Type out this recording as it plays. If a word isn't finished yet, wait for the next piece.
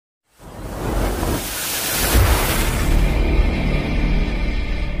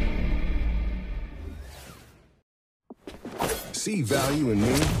see value in me?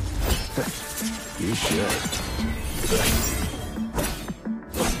 You should.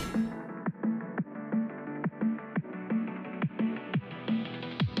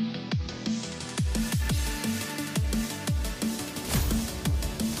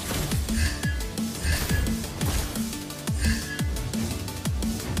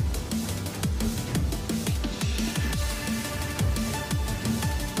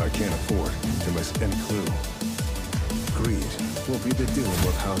 I can't afford to miss any clue. Greed will be the doom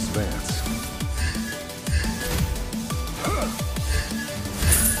of House Vance.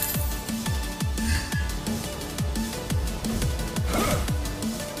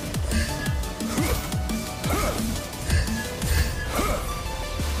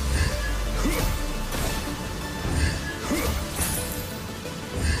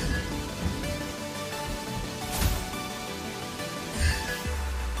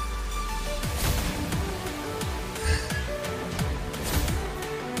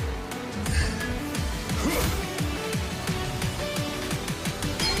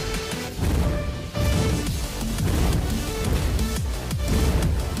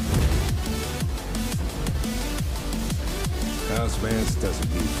 House Vance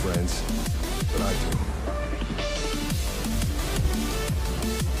doesn't need friends, but I do.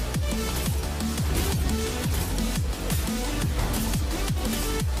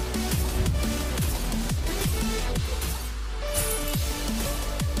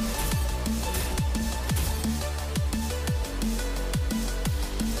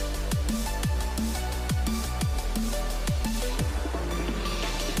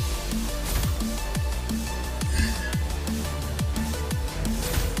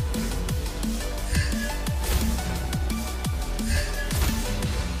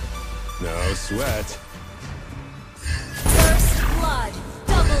 No sweat. First blood,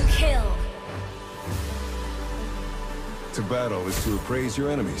 double kill. To battle is to appraise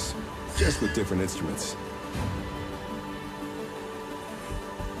your enemies, just with different instruments.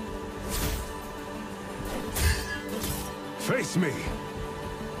 Face me!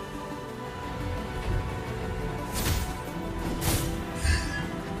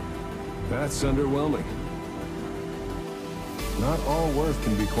 That's underwhelming. Not all worth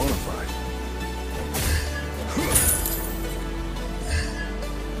can be quantified.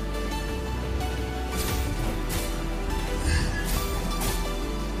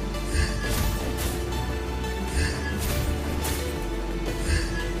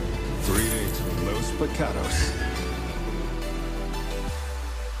 Greetings from 𝗨𝗶𝗀𝗃𝗀𝗃.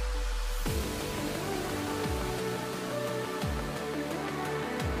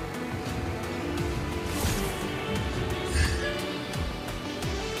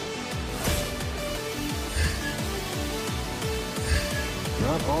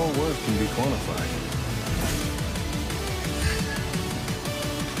 Not all worth can be quantified.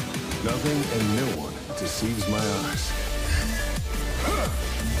 Nothing and no one deceives my eyes.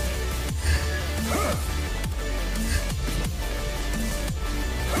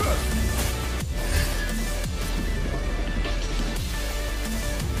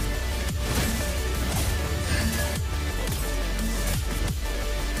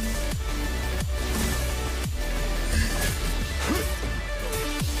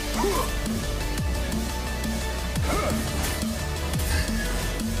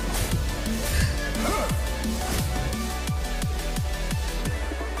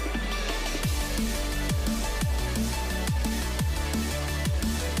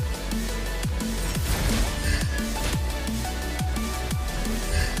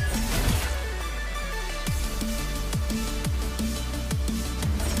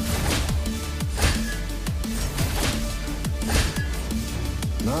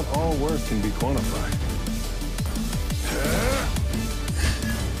 Not all worth can be quantified.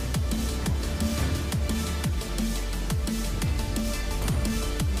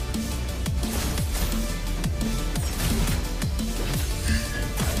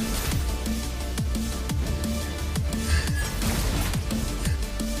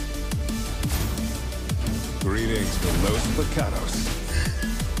 Greetings from 𝗨𝗶𝗀𝗃𝗀𝗃.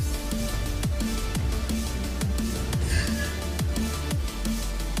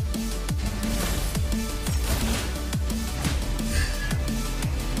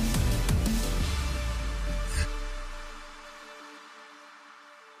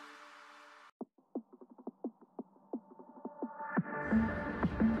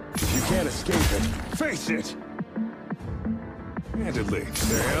 Can't escape it. Face it! Handedly.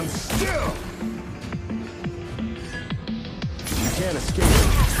 Stand still! You can't escape it.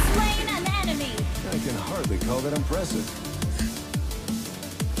 You have slain an enemy! I can hardly call that impressive.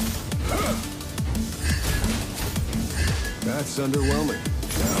 That's underwhelming.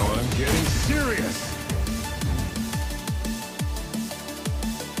 Now I'm getting serious!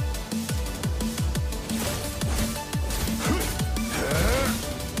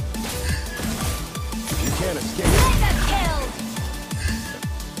 You can't escape. Mega kill!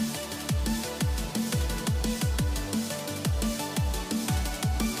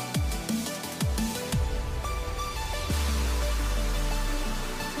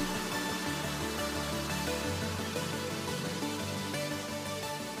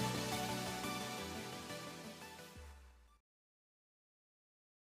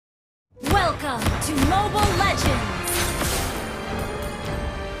 Welcome to Mobile Legends!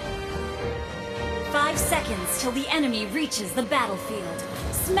 5 seconds till the enemy reaches the battlefield.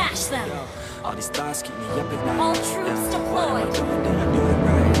 Smash them! All these thoughts keep me up at night. All troops deployed!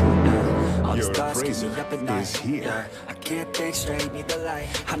 All these Your thoughts keep me appraiser up at night. is here. I can't think straight, need the light.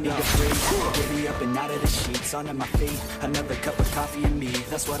 I need a break, get me up and out of the sheets, onto my feet. Another cup of coffee and me,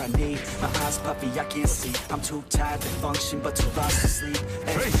 that's what I need. My eyes puffy, I can't see. I'm too tired to function, but too lost to sleep.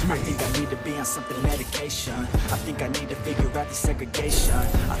 Hey, I think I need to be on something medication. I think I need to figure out the segregation.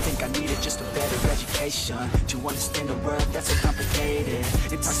 I think I needed just a better education to understand a world that's so complicated.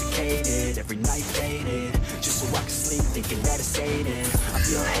 Intoxicated, every night faded, just so I can sleep thinking that it's sated. I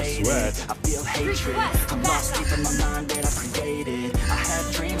feel hated, I feel hatred. I'm lost deep in my mind that I created. I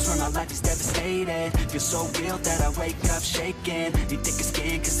have dreams where my life is devastated. Feel so real that I wake up shaking. Need thicker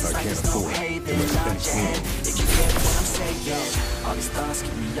skin cause this life is no haven. Nod your head if you get what I'm saying. All these thoughts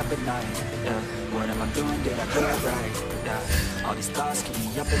keep me up at night. Yeah. What am I doing? Did I do it right? Yeah. All these thoughts keep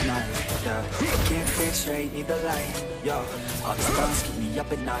me up at night. Yeah. Can't think straight, need the light. Yo. All these thoughts keep me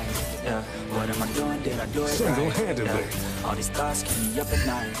up at night. Yeah. What am I doing? Did I do it right? Single-handedly. Yeah. All these thoughts keep me up at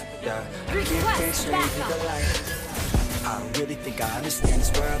night. Yeah. Can't think straight, need the light. I don't really think I understand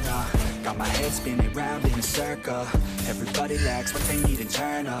this world now. Got my head spinning round in a circle. Everybody lacks what they need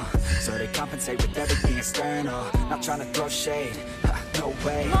internal, so they compensate with everything external. Not trying to throw shade, no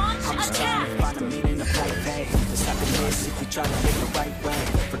way. I'm just trying to find a meaning of life, hey. It's happiness if you try to live the right way.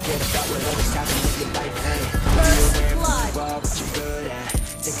 Forget about what others have to live your life, hey. Be aware of who you are, what you're good at.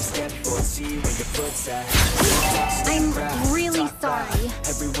 Take a step forward, see where your foot's at. I'm really sorry.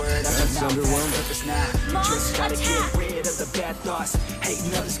 Every word I pronounce purpose now. You just gotta get rid of the bad thoughts.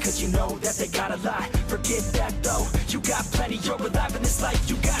 Hating others cause you know that they got a lot. Forget that though, you got plenty, you're alive in this life.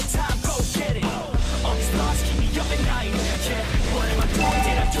 You got time, go get it. All these thoughts keep me up at night. Yeah, what am I doing?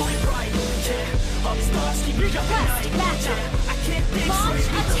 Did I do it right? Yeah, all these thoughts keep me up at night. Yeah, I can't think straight,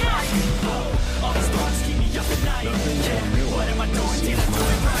 need the light. All these thoughts keep me up at night. Yeah, what am I doing? Did I do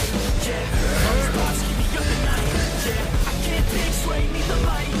it right? Yeah, all these thoughts keep me up at night. Yeah, I can't think straight, need the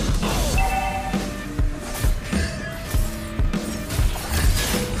light.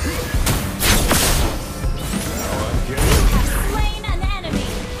 Slain an enemy!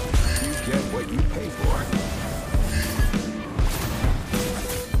 You get what you pay for.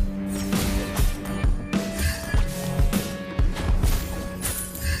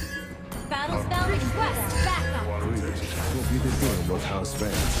 Battle spell request backup! ศ์will be the doom of House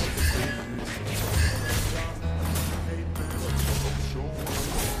Vance.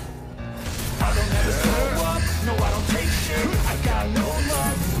 I don't ever slow up, no I don't take shit. I got no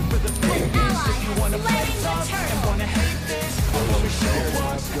love for the fakeness. If you wanna play tough and wanna hate this, I'll always show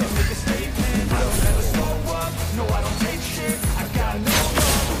up and make a statement. I don't ever slow up, no I don't take shit. I got no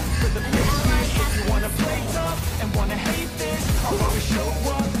love for the fakeness. If you wanna play tough and wanna hate this, I'll always show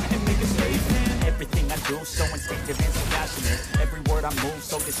up and make a statement. Everything I do so instinctive and so passionate. Every word I move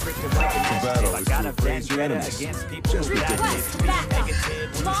so descriptive like an adjective. I got a vendetta against people who got it. Being negative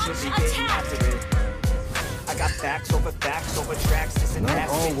when you should be getting after it. I got facts over tracks. This and that.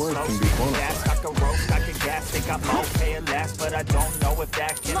 Not all work can be fast. I can roast, I can gas. Think I'm okay at last, but I don't know if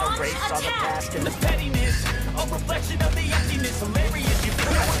that can erase all the past and the pettiness. A reflection of the emptiness. Hilarious. You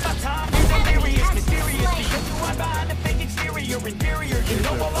feel like my time is delirious, mysterious. Because you are behind the fake exterior, inferior. You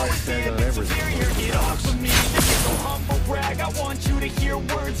know I'll always be a bit superior. Get off of me. This is no humble brag. I want you to hear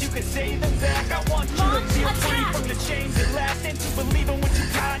words, you can say them back. I want you to feel free from the chains that last, and to believe in what you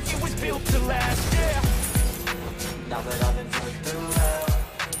got. It was built to last. Yeah. Now that I've been put through hell,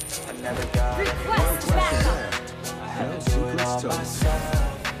 I never got Request backup! I had to do it all myself.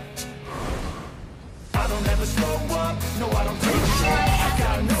 I don't ever slow up, no I don't take shit. I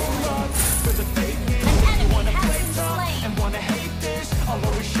got no love for the fakeness. If you wanna play tough and wanna hate this, I'll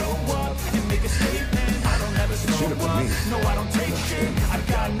always show up and make a statement. I don't ever slow up, no I don't take shit. I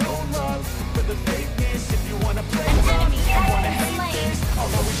got no love for the fakeness. If you wanna play tough and wanna hate this,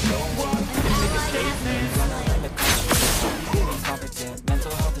 I'll always show up and make a statement.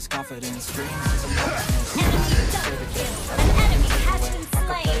 Mental health is confidence, dreams is a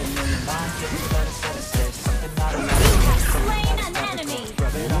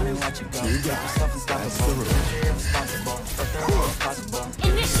yourself unstoppable. You're irresponsible, but they're all impossible.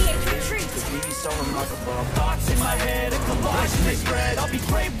 Initiate retreat. You're so remarkable. Thoughts in my head, a collage they spread. I'll be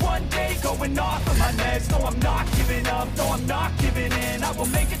great one day, going off of my meds. No, I'm not giving up, no, I'm not giving in. I will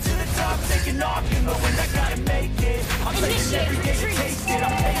make it to the top, taking off, you know when I gotta make it. I'm playing every day to taste it,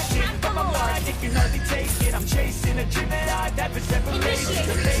 I'm patient. But my mind, it can hardly take it. I'm chasing a dream that I've never separated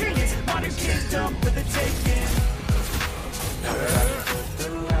to make it. Modern kingdom for the taking.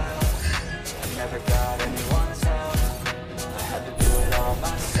 Never got anyone's help. I had to do it all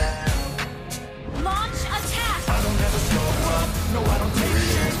myself. Launch attack. I don't ever slow up. No, I don't take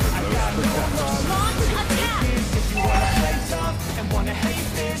shit. I got no love. Launch attack. If you wanna play tough and wanna hate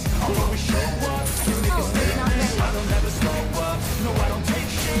this, I'll always show up. You make a statement. I don't ever slow up. No, I don't take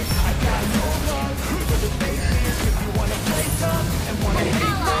shit. I got no love for the fakeness. If you wanna play tough and wanna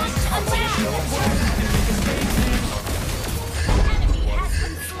hate this, I'll always show up and make a statement. Enemy has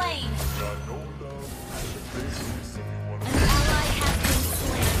been slain. An ally has been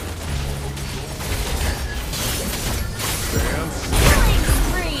slain. Killing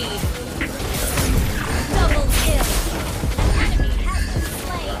spree. Double kill. An enemy has been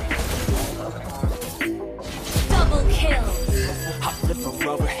slain. Double kill. I flip her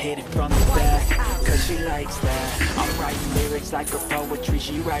over, hit it from the back, cause she likes that. I'm writing lyrics like her poetry,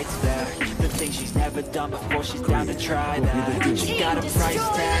 she writes that. The things she's never done before, she's down to try that. She got a price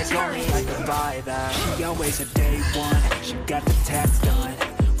tag, only I can buy that. She always a day one, she got the tax done.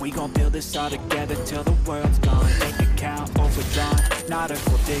 We gon' build this all together till the world's gone. Bank account overdrawn, not a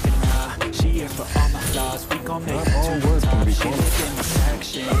gold digger, nah. She here for all my flaws, we gon' make it to the top. She lives in the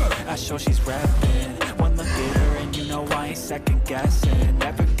section, I show she's reppin'. One look at her and you know I ain't second guessing.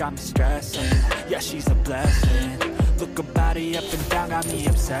 Never got me stressing, yeah she's a blessing. Look her body up and down, got me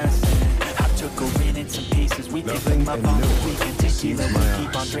obsessing. I took her in some pieces, we can lick my bone. We can tequila, we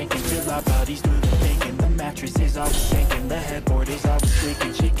keep on drinking till our bodies do the thinking. The mattress is always sinking, the headboard is always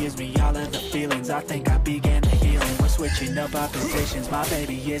squeaking. She gives me all of the feelings, I think I began the healing. We're switching up our positions, my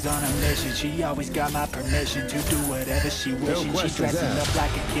baby is on a mission. She always got my permission to do whatever she wishes. She dressing up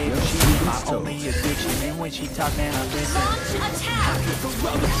like a kid, but she's my only addiction. And when she talk, man, I listen. Launch attack. I flip her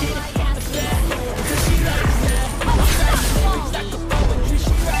over, hit it from the back, cause she likes that. I'm writing lyrics like a poetry,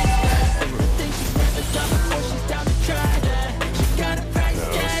 she writes that. The things she's never done before, she's down to try that. She got a price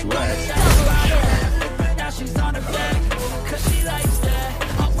tag, only I can buy that. Now she's on her back, cause she likes that.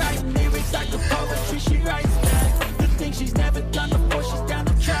 I'm writing lyrics like a poetry, she writes that. The things she's never done before, she's down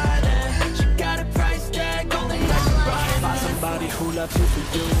to try that. She got a price tag, only I can buy that. Find somebody who loves you for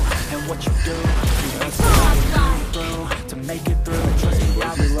you and what you do. You need somebody through to make it through. Trust me, I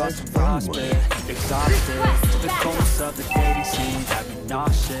was lost and frostbit, exhausted. The coldness of the dating scene had me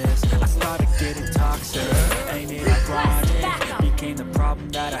nauseous. I started getting toxic, ain't it ironic? Became the problem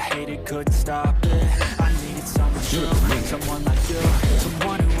that I hated, couldn't stop it. I needed someone true, someone like you,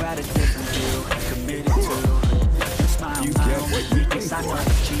 someone who had a different view, committed to. You smile, my only weakness. I know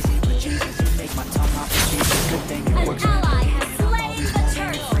it's cheesy, but Jesus, you make my tongue off the cheese. Good thing it works. An ally has slain the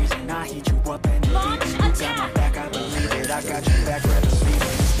turtle. Freezing, I heat you up and you Launch got my attack. back, I believe it. I got your back, rather believe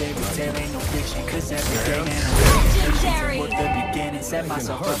it. This fairy tale ain't no fiction, cause every day and Legendary. with the beginning, set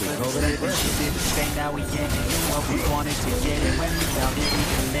myself up for the living. She did the same, now we in it. You know we wanted to get it. When we found it, we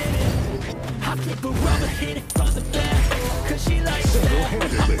committed. I flip her over, hit it from the back, cause she likes that.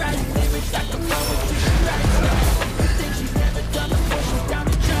 I'm writing lyrics like a poetry, she writes that. The things she's never done before, she's down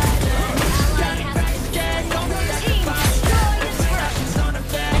to try that. Got it right there, only I can buy that. She's on her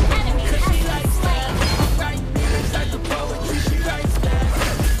back, cause she likes that. I'm writing lyrics like a poetry, she writes that.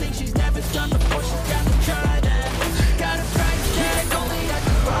 The things she's never done before, she's down to try that. She got a price tag, only I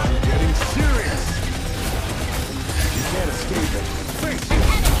can buy that. Getting serious. You can't escape it. Face An it.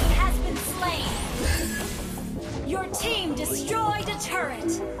 enemy has been slain. Your team destroyed a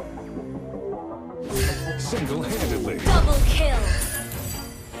turret. Single-handedly. Double kill.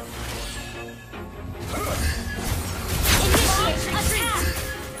 Initiate attack.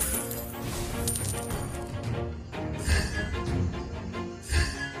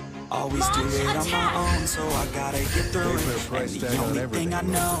 Always do it on my own, so I gotta get through They put a it. price And tag the on only everything thing I in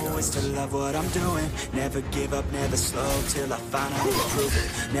this know guy. is to love what I'm doing. Never give up, never slow, till I finally prove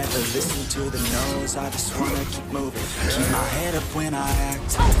it. Never listen to the no's, I just wanna keep moving. Keep my head up when I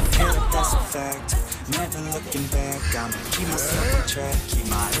act, don't care if that's a fact. Never looking back, I'ma keep myself on track. Keep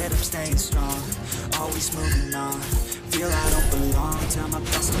my head up, staying strong, always moving on. Feel I don't belong, tell my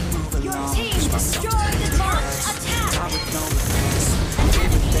best to move along. Your team Push myself destroyed to the the launch past, attack. die with no regrets.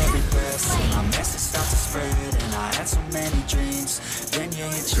 Live with every breath, see my message start to spread. And I had so many dreams, then you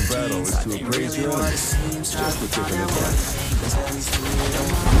hit your battle dreams. is to Life ain't appraise really your what it enemies, seems. Try just to with find different out what it instruments. means. Always do it on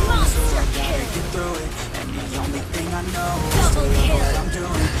my own, so I I know is to love what I'm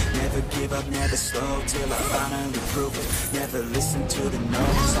doing. Never give up, never slow, till I finally prove it. Never listen to the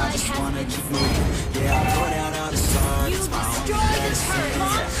no's, I just wanna keep moving. Yeah, I put out all the stars, it's my own medicine.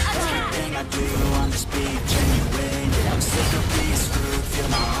 Everything I do, I'm just being genuine. Yeah, I'm sick of being screwed, feel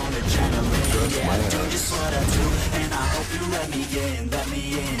my own adrenaline. Yeah, I do just what I do, and I hope you let me in,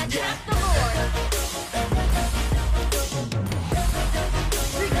 yeah.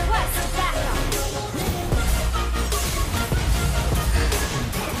 Request backup.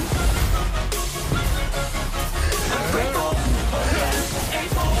 I'm grateful, oh yeah,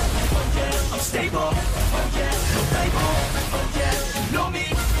 able, oh yeah, I'm stable, oh yeah, 𝗹𝗶𝗀𝗀, oh yeah, you know me,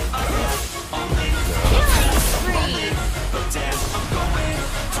 I have only, but damn, I'm going to win.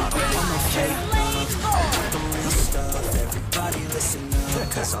 I'm okay, the real stuff, everybody listen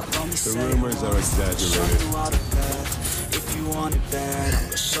up, cause I'll only say The rumors are exaggerated. If you want it bad, I'm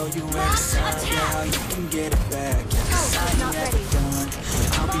gonna show you where it's at. Yeah, how you can get it back. Yeah, cause I ain't never done.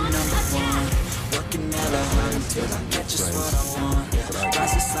 I'll be #1. Working hella hard until I get just what I want. Yeah,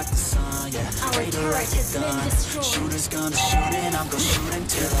 rises like the sun. Yeah, radar like a gun. Shooters gonna shoot and I'm gonna shoot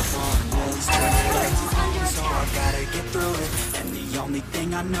until I fall. Yeah, it's so I gotta get through it. And the only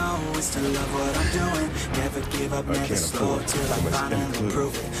thing I know is to love what I'm doing. Never give up, never slow till I finally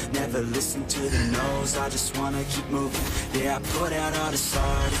prove it. Never listen to the no's, I just wanna keep moving. Yeah, I put out all this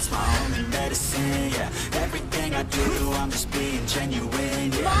art, it's my only medicine. Yeah, everything I do, I'm just being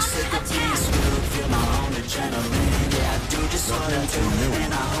genuine. Yeah, I'm sick of being screwed, feel my own adrenaline. Yeah, I do just what I do,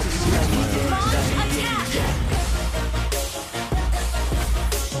 and I hope you let me in, yeah.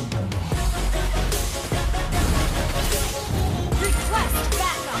 Request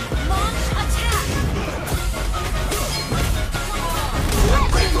backup. Launch attack.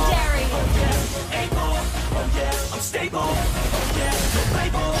 Legendary. Able, oh yeah, I'm stable, oh yeah,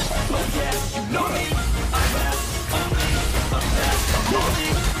 𝗹𝗶𝗀𝗀, oh yeah, you know me, I have only a path, I'm only,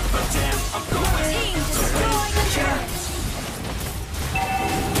 but damn, I'm going Team destroy the turret.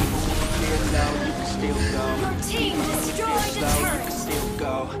 Your team destroyed the turret. Still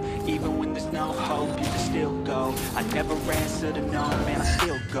go, even when there's no hope, you can still go. I never answer to no, man, I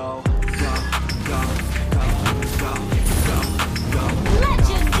still go, go, go, go, go, go, go.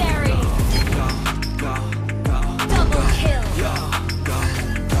 Legendary. Go, go, go, Double kill. go, go,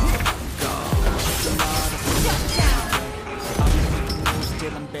 go, go. Shut down.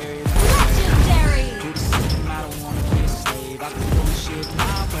 Still I'm buried. Legendary. Do the same, I don't wanna be a slave. I can do shit my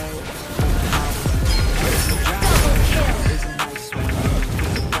way. Double kill. It's a nice way.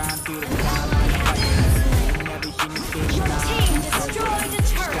 It's a grind through the night. Never hear me bitch. Your team destroyed the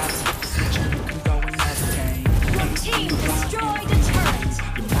turret. Switch and you can go and hesitate. Your team destroyed the turret.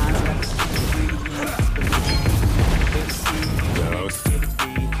 Your mind's got this ingredients, but you can see Those. get a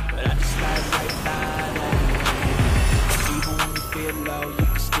beat. But I just like that. Even when you feel low, you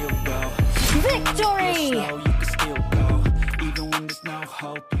can still go. Victory. Slow, you can still go. Even when there's no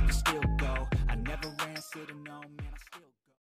hope, you can still go. I never answer to no.